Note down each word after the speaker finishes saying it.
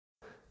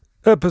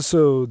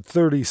Episode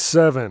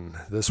 37.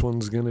 This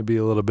one's going to be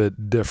a little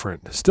bit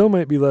different. Still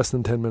might be less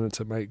than 10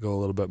 minutes. It might go a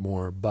little bit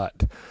more,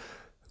 but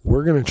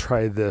we're going to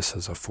try this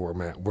as a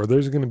format where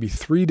there's going to be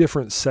 3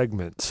 different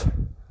segments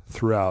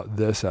throughout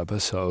this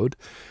episode,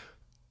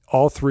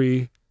 all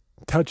 3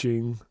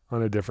 touching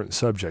on a different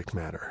subject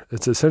matter.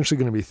 It's essentially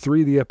going to be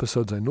 3 of the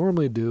episodes I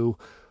normally do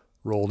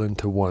rolled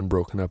into one,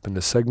 broken up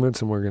into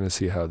segments, and we're going to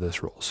see how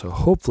this rolls. So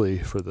hopefully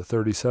for the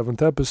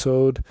 37th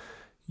episode,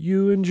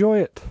 you enjoy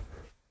it.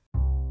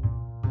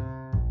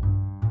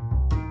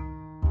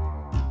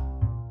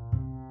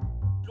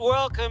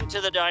 Welcome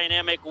to the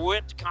Dynamic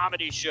Wit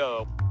Comedy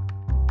Show.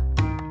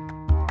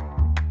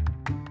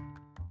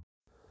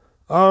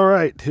 All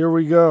right, here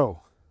we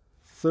go.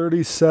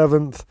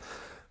 37th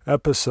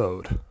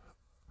episode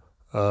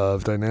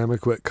of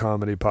Dynamic Wit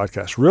Comedy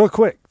Podcast. Real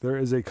quick, there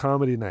is a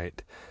comedy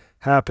night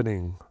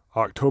happening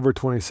October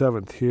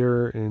 27th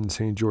here in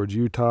St. George,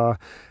 Utah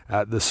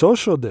at the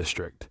Social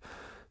District.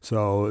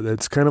 So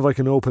it's kind of like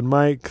an open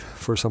mic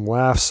for some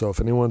laughs. So if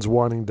anyone's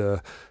wanting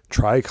to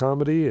try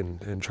comedy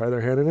and try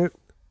their hand in it,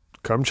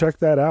 come check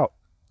that out.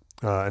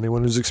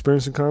 Anyone who's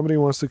experiencing comedy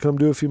wants to come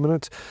do a few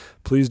minutes,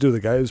 please do. The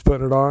guy who's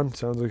putting it on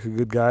sounds like a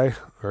good guy.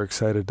 We're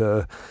excited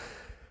to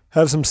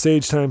have some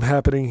stage time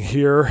happening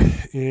here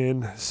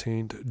in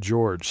St.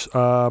 George.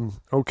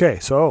 Okay,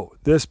 so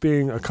this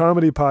being a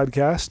comedy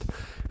podcast,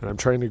 and I'm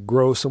trying to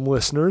grow some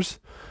listeners,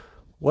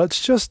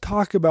 let's just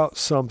talk about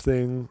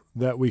something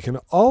that we can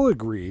all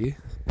agree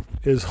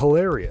is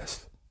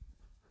hilarious.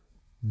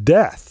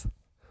 Death.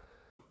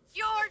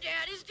 Your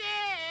dad is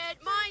dead.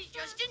 Mine's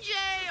just in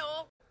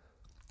jail.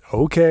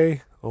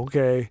 Okay.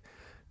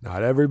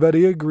 Not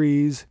everybody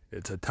agrees.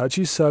 It's a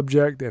touchy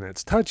subject, and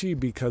it's touchy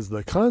because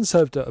the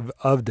concept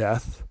of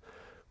death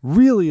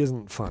really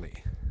isn't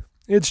funny.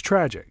 It's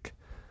tragic.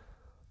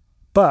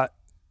 But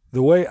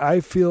the way I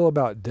feel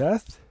about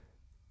death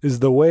is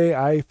the way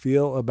I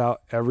feel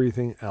about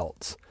everything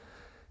else.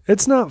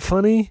 It's not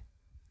funny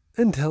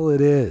until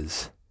it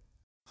is.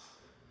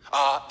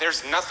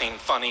 There's nothing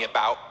funny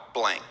about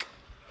blank.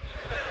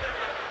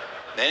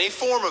 Any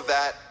form of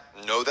that,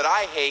 know that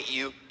I hate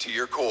you to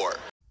your core.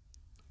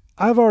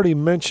 I've already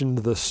mentioned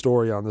the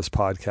story on this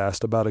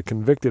podcast about a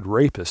convicted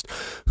rapist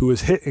who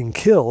was hit and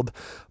killed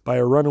by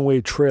a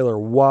runaway trailer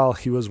while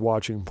he was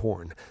watching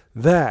porn.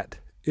 That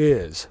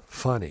is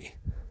funny.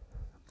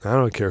 I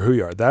don't care who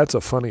you are. That's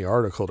a funny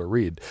article to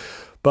read.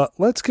 But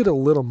let's get a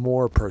little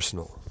more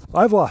personal.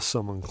 I've lost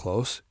someone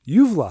close.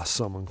 You've lost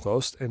someone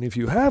close. And if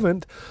you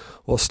haven't,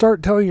 well,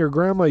 start telling your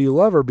grandma you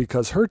love her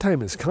because her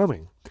time is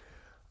coming.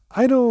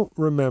 I don't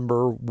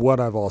remember what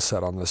I've all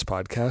said on this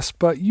podcast,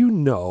 but you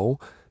know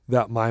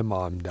that my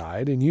mom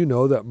died, and you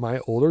know that my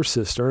older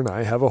sister and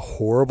I have a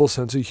horrible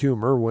sense of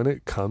humor when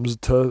it comes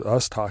to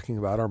us talking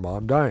about our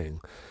mom dying.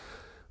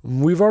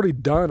 We've already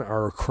done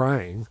our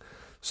crying,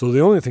 so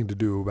the only thing to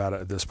do about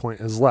it at this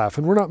point is laugh.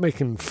 And we're not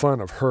making fun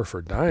of her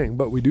for dying,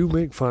 but we do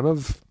make fun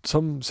of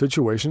some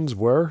situations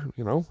where,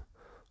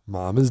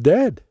 mom is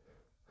dead.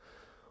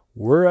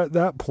 We're at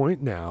that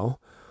point now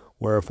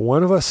where if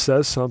one of us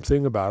says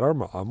something about our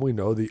mom, we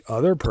know the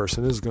other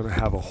person is going to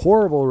have a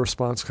horrible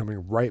response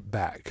coming right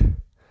back.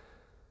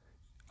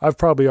 I've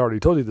probably already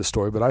told you this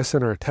story, but I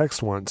sent her a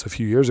text once a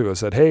few years ago,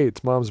 said, "Hey,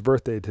 it's mom's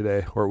birthday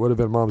today," or it would have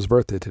been mom's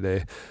birthday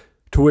today,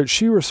 to which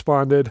she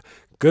responded,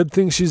 "Good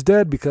thing she's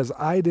dead because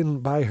I didn't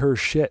buy her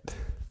shit."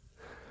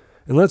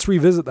 And let's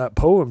revisit that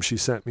poem she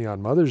sent me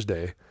on Mother's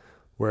Day,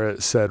 where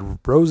it said,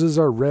 "Roses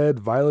are red,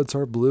 violets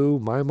are blue,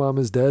 my mom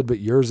is dead, but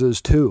yours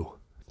is too."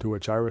 To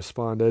which I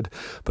responded,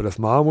 "But if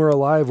mom were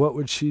alive, what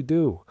would she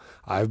do?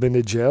 I've been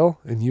to jail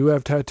and you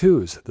have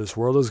tattoos. This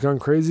world has gone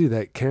crazy.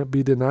 That can't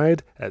be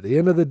denied. At the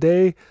end of the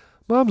day,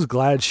 mom's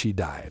glad she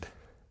died."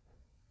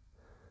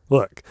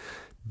 Look,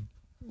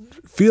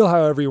 feel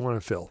however you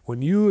want to feel.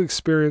 When you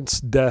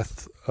experience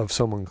death of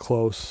someone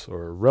close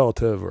or a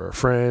relative or a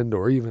friend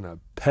or even a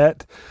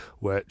pet,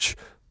 which,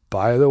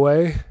 by the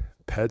way,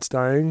 pets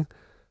dying,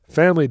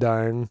 family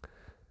dying,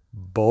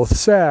 both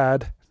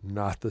sad,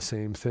 not the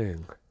same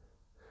thing.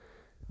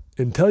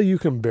 Until you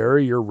can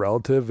bury your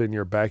relative in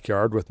your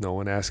backyard with no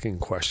one asking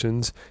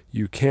questions,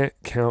 you can't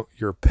count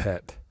your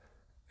pet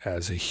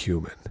as a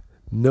human.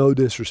 No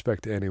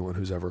disrespect to anyone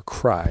who's ever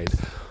cried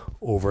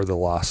over the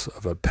loss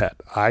of a pet.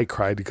 I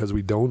cried because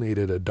we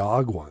donated a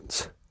dog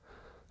once.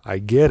 I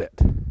get it,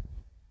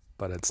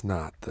 but it's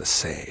not the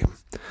same.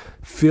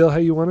 Feel how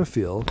you want to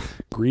feel,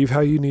 grieve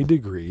how you need to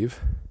grieve,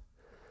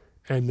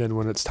 and then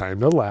when it's time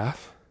to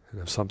laugh,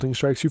 and if something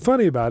strikes you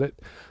funny about it,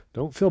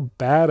 don't feel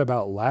bad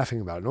about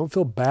laughing about it. Don't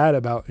feel bad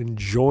about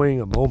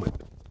enjoying a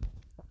moment.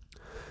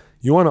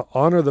 You want to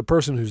honor the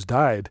person who's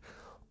died.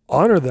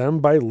 Honor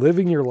them by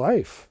living your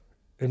life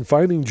and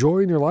finding joy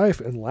in your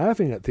life and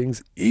laughing at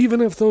things,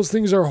 even if those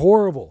things are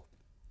horrible.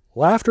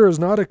 Laughter is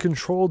not a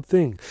controlled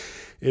thing.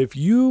 If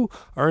you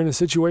are in a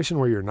situation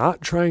where you're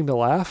not trying to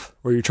laugh,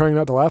 or you're trying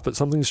not to laugh, but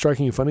something's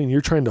striking you funny and you're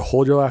trying to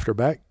hold your laughter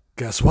back,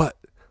 guess what?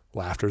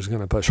 Laughter is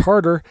going to push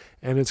harder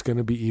and it's going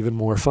to be even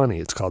more funny.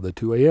 It's called the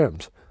 2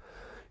 a.m.s.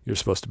 You're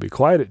supposed to be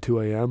quiet at 2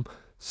 a.m.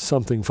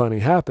 something funny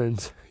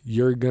happens,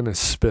 you're going to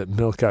spit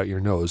milk out your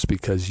nose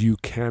because you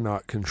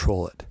cannot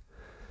control it.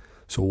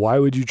 So why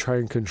would you try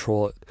and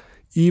control it,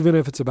 even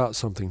if it's about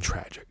something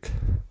tragic?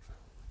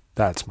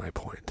 That's my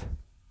point.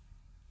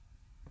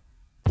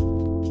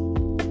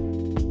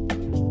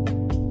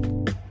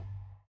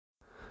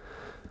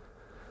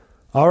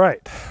 All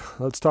right,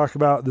 let's talk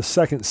about the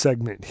second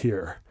segment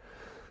here.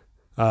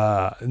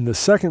 In the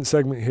second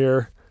segment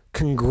here,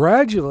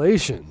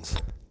 congratulations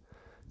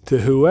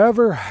to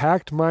whoever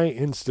hacked my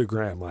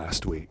Instagram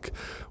last week,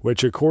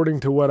 which according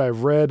to what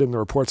I've read and the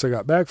reports I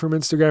got back from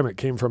Instagram, it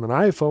came from an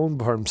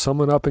iPhone from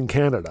someone up in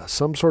Canada.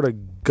 Some sort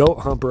of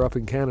goat humper up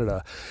in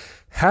Canada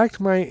hacked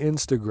my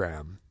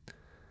Instagram.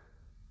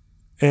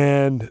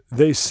 And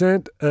they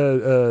sent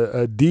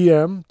a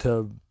DM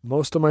to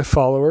most of my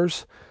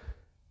followers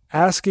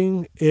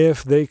asking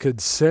if they could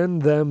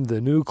send them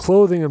the new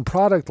clothing and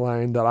product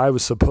line that I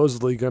was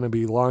supposedly going to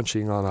be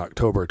launching on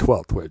October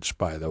 12th, which,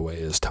 by the way,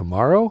 is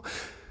tomorrow.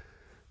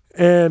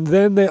 And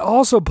then they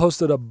also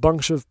posted a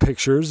bunch of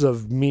pictures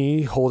of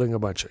me holding a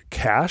bunch of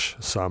cash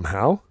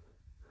somehow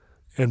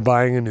and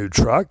buying a new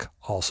truck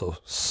also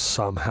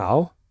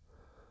somehow.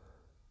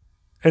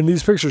 And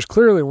these pictures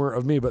clearly weren't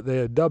of me, but they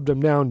had dubbed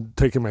them down,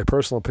 taking my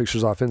personal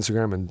pictures off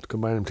Instagram and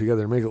combined them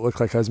together to make it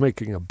look like I was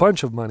making a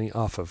bunch of money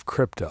off of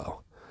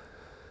crypto.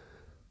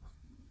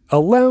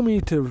 Allow me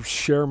to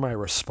share my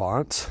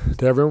response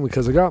to everyone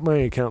because I got my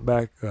account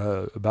back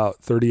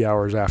about 30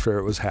 hours after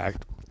it was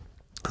hacked.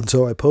 And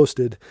so I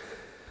posted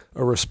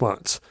a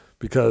response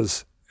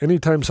because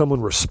anytime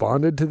someone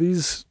responded to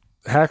these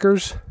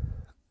hackers,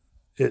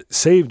 it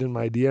saved in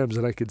my DMs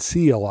and I could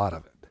see a lot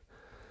of it.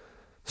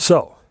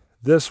 So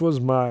this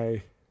was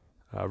my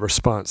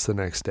response the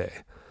next day.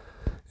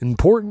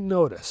 Important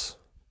notice.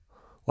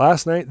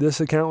 Last night,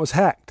 this account was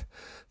hacked.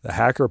 The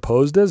hacker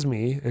posed as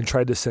me and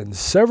tried to send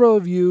several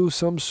of you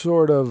some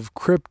sort of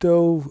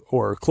crypto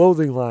or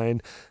clothing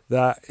line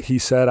that he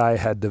said I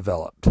had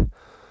developed.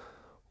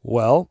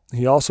 Well,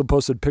 he also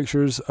posted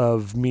pictures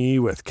of me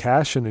with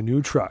cash and a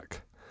new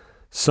truck.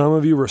 Some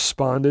of you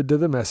responded to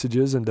the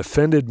messages and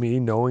defended me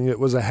knowing it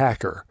was a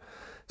hacker.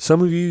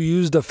 Some of you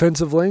used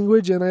offensive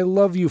language and I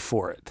love you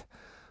for it.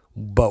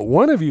 But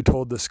one of you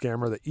told the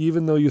scammer that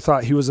even though you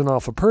thought he was an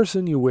awful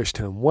person, you wished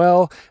him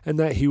well and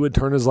that he would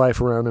turn his life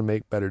around and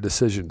make better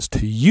decisions.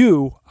 To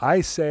you,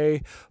 I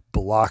say,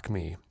 block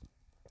me.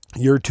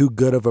 You're too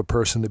good of a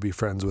person to be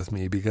friends with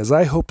me because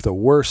I hope the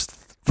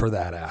worst for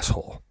that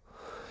asshole.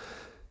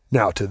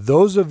 Now, to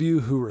those of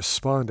you who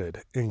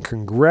responded and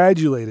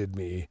congratulated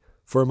me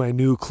for my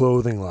new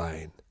clothing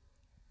line,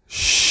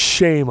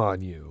 shame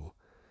on you.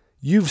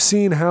 You've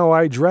seen how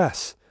I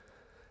dress.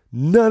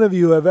 None of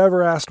you have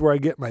ever asked where I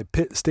get my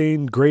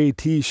pit-stained gray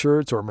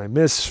t-shirts or my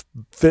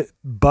misfit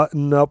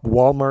button-up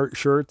Walmart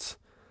shirts.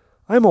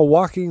 I'm a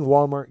walking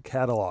Walmart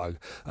catalog.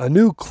 A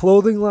new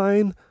clothing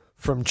line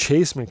from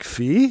Chase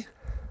McPhee?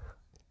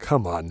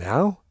 Come on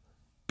now.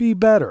 Be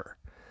better.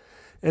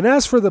 And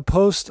as for the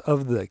post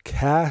of the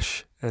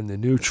cash and the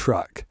new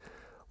truck,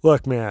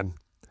 look, man,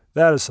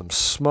 that is some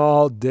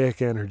small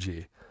dick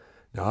energy.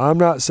 Now, I'm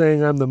not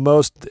saying I'm the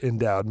most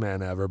endowed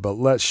man ever, but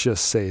let's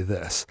just say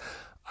this.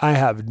 I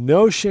have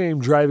no shame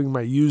driving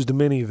my used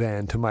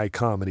minivan to my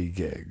comedy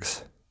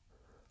gigs.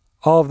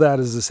 All of that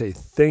is to say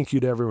thank you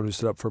to everyone who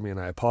stood up for me, and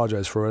I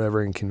apologize for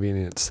whatever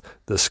inconvenience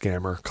the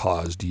scammer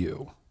caused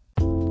you.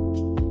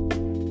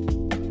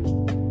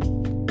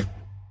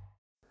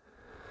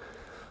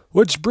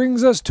 Which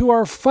brings us to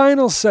our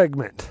final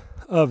segment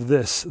of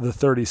this, the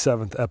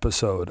 37th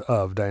episode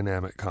of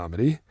Dynamic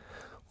Comedy.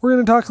 We're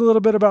going to talk a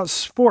little bit about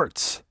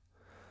sports.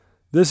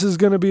 This is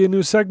going to be a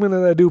new segment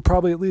that I do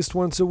probably at least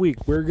once a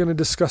week. We're going to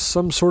discuss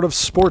some sort of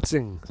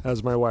sportsing,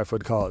 as my wife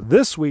would call it.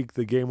 This week,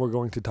 the game we're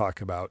going to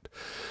talk about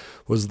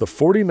was the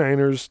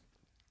 49ers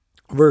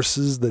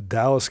versus the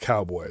Dallas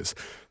Cowboys.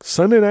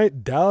 Sunday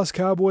night, Dallas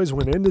Cowboys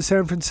went into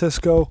San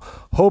Francisco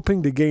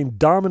hoping to gain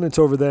dominance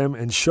over them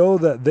and show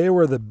that they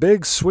were the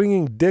big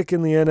swinging dick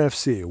in the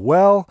NFC.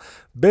 Well,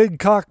 Big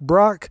Cock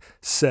Brock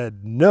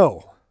said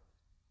no.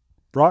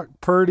 Brock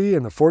Purdy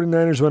and the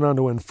 49ers went on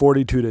to win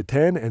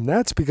 42-10, and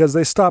that's because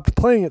they stopped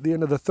playing at the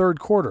end of the third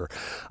quarter.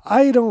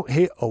 I don't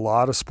hate a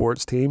lot of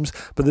sports teams,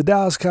 but the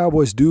Dallas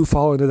Cowboys do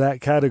fall into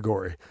that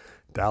category.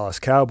 Dallas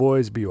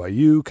Cowboys,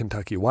 BYU,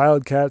 Kentucky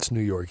Wildcats,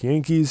 New York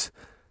Yankees.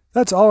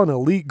 That's all an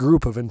elite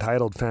group of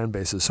entitled fan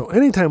bases. So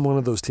anytime one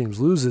of those teams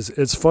loses,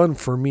 it's fun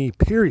for me,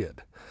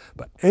 period.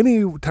 But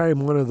anytime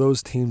one of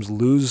those teams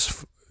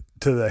lose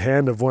to the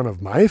hand of one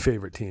of my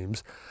favorite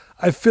teams,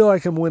 I feel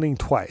like I'm winning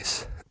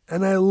twice.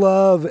 And I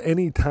love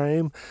any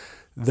time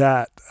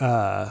that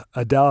I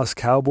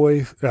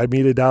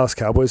meet a Dallas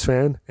Cowboys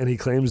fan and he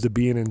claims to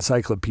be an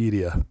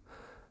encyclopedia,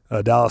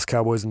 a Dallas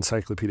Cowboys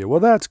encyclopedia. Well,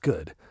 that's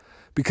good.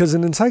 Because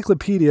an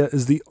encyclopedia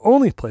is the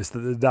only place that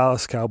the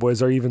Dallas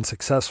Cowboys are even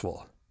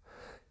successful.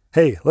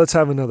 Hey, let's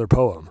have another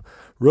poem.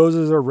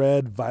 Roses are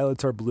red,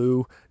 violets are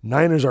blue,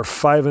 Niners are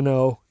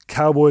 5-0,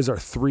 Cowboys are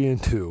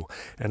 3-2.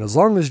 And as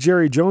long as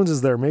Jerry Jones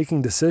is there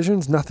making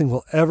decisions, nothing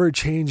will ever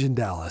change in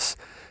Dallas.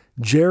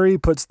 Jerry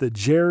puts the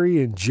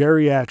Jerry in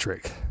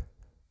geriatric.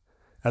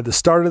 At the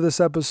start of this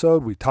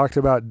episode, we talked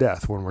about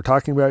death. When we're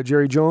talking about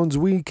Jerry Jones,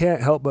 we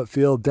can't help but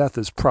feel death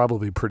is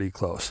probably pretty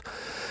close.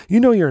 You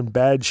know you're in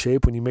bad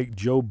shape when you make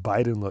Joe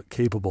Biden look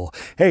capable.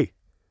 Hey,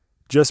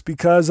 just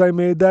because I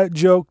made that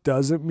joke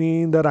doesn't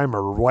mean that I'm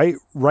a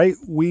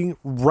right-winged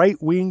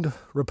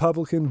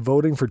Republican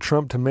voting for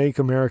Trump to make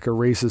America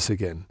racist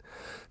again.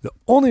 The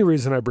only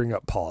reason I bring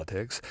up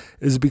politics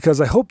is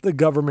because I hope the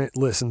government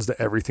listens to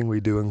everything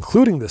we do,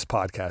 including this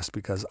podcast,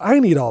 because I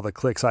need all the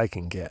clicks I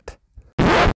can get.